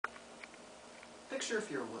Picture,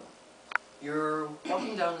 if you will, you're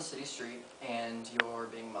walking down the city street and you're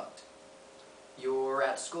being mugged. You're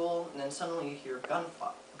at school and then suddenly you hear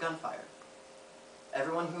gunfire.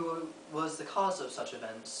 Everyone who was the cause of such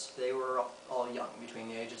events, they were all young, between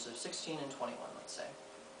the ages of 16 and 21, let's say.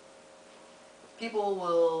 People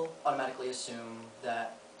will automatically assume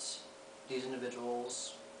that these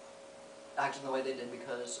individuals acted the way they did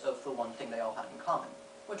because of the one thing they all had in common,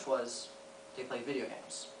 which was they played video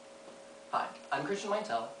games. Hi, I'm Christian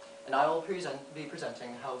Meintel, and I will be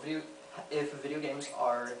presenting how if video games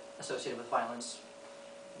are associated with violence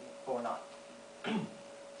or not.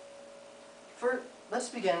 Let's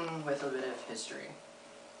begin with a bit of history.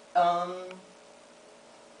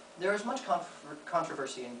 There was much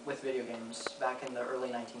controversy with video games back in the early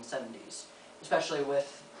 1970s, especially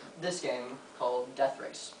with this game called Death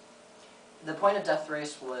Race. The point of Death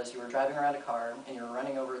Race was you were driving around a car and you were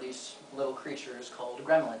running over these little creatures called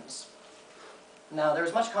gremlins. Now, there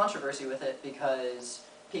was much controversy with it because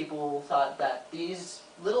people thought that these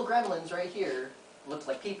little gremlins right here looked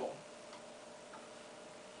like people.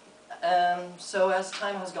 So as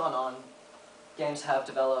time has gone on, games have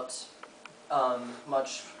developed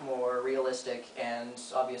much more realistic and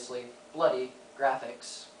obviously bloody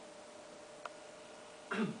graphics,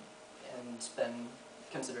 and it's been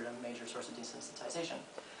considered a major source of desensitization.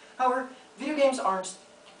 However, video games aren't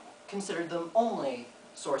considered the only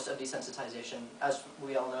source of desensitization. As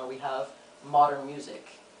we all know, we have modern music.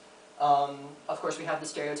 Of course, we have the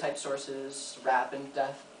stereotype sources, rap and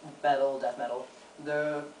death metal.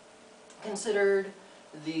 They're considered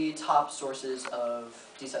the top sources of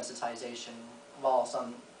desensitization, while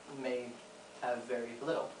some may have very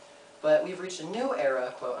little. But we've reached a new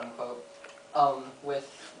era, quote unquote, of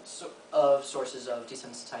sources of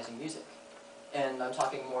desensitizing music. And I'm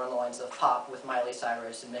talking more on the lines of pop with Miley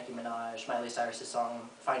Cyrus and Nicki Minaj. Miley Cyrus's song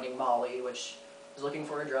Finding Molly, which is looking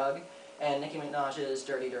for a drug, and Nicki Minaj's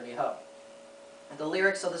Dirty Dirty Ho. The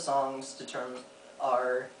lyrics of the songs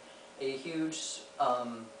are a huge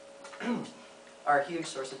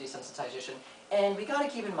source of desensitization, and we gotta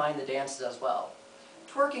keep in mind the dances as well.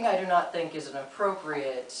 Twerking, I do not think, is an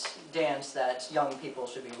appropriate dance that young people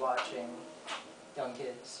should be watching, young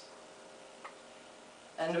kids.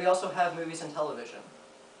 And we also have movies and television.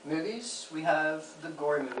 Movies, we have the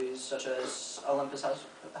gory movies, such as Olympus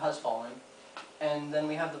Has Fallen, and then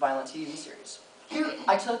we have the violent TV series. Here,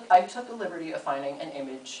 I took the liberty of finding an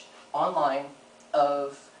image online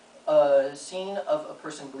of a scene of a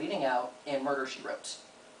person bleeding out in Murder, She Wrote.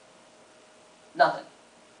 Nothing.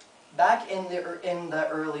 Back in the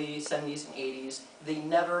early 70s and 80s, they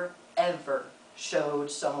never, ever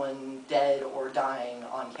showed someone dead or dying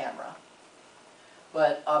on camera.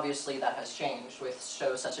 But obviously that has changed with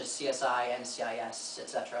shows such as CSI, NCIS,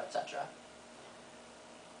 etc., etc.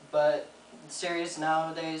 But series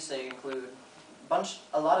nowadays, they include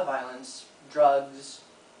a lot of violence, drugs,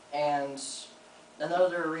 and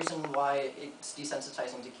another reason why it's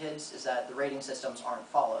desensitizing to kids is that the rating systems aren't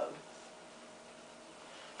followed.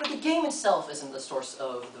 But the game itself isn't the source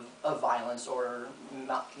of violence or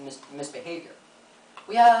misbehavior.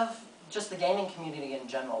 We have just the gaming community in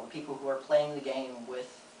general, the people who are playing the game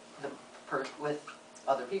with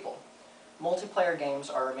other people. Multiplayer games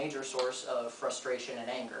are a major source of frustration and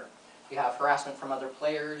anger. You have harassment from other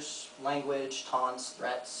players, language, taunts,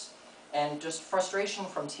 threats, and just frustration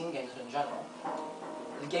from team games in general.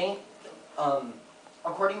 The game,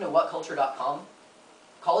 according to whatculture.com,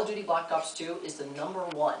 Call of Duty Black Ops 2 is the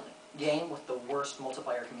 #1 game with the worst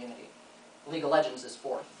multiplayer community. League of Legends is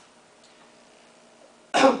 4th.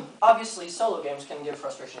 Obviously, solo games can give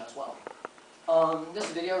frustration as well. This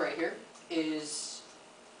video right here is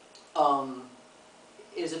a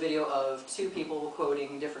video of two people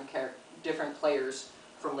quoting different players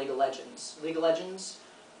from League of Legends. League of Legends,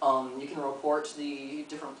 you can report the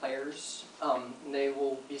different players. They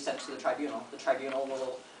will be sent to the tribunal. The tribunal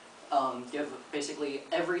will give basically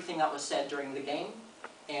everything that was said during the game,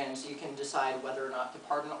 and you can decide whether or not to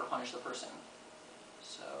pardon or punish the person.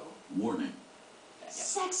 So... Warning.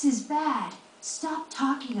 Sex is bad. Stop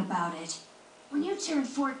talking about it. When you turn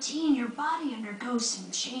 14, your body undergoes some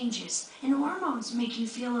changes, and hormones make you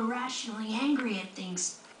feel irrationally angry at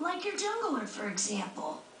things, like your jungler, for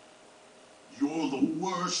example. You're the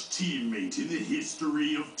worst teammate in the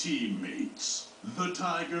history of teammates. The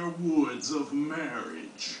Tiger Woods of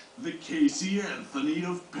marriage. The Casey Anthony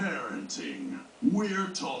of parenting. We're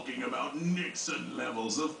talking about Nixon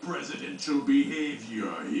levels of presidential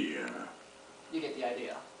behavior here. You get the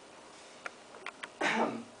idea.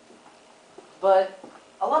 But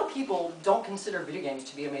a lot of people don't consider video games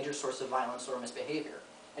to be a major source of violence or misbehavior.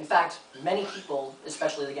 In fact, many people,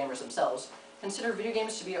 especially the gamers themselves, consider video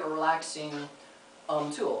games to be a relaxing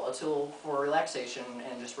tool, a tool for relaxation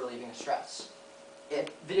and just relieving stress.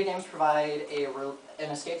 Video games provide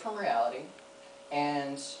an escape from reality,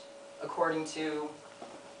 and according to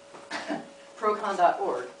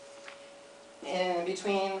Procon.org,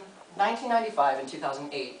 between 1995 and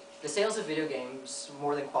 2008, the sales of video games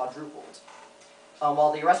more than quadrupled,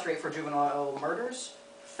 while the arrest rate for juvenile murders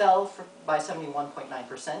fell by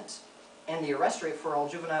 71.9%, and the arrest rate for all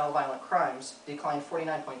juvenile violent crimes declined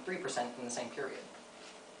 49.3% in the same period.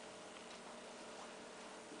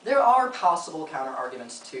 There are possible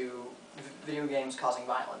counter-arguments to video games causing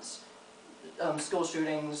violence. School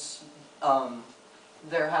shootings,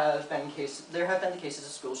 there have been the cases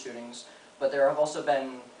of school shootings, but there have also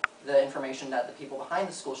been the information that the people behind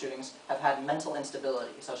the school shootings have had mental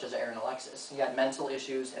instability, such as Aaron Alexis. He had mental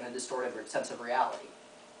issues and a distorted sense of reality.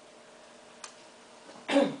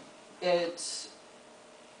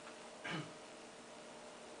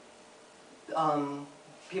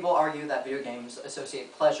 People argue that video games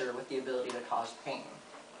associate pleasure with the ability to cause pain,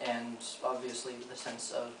 and obviously the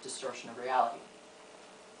sense of distortion of reality.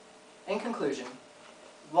 In conclusion,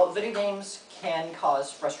 while video games can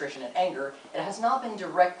cause frustration and anger, it has not been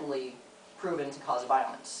directly proven to cause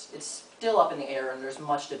violence. It's still up in the air, and there's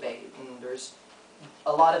much debate, and there's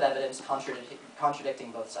a lot of evidence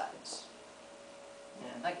contradicting both sides.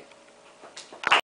 And thank you.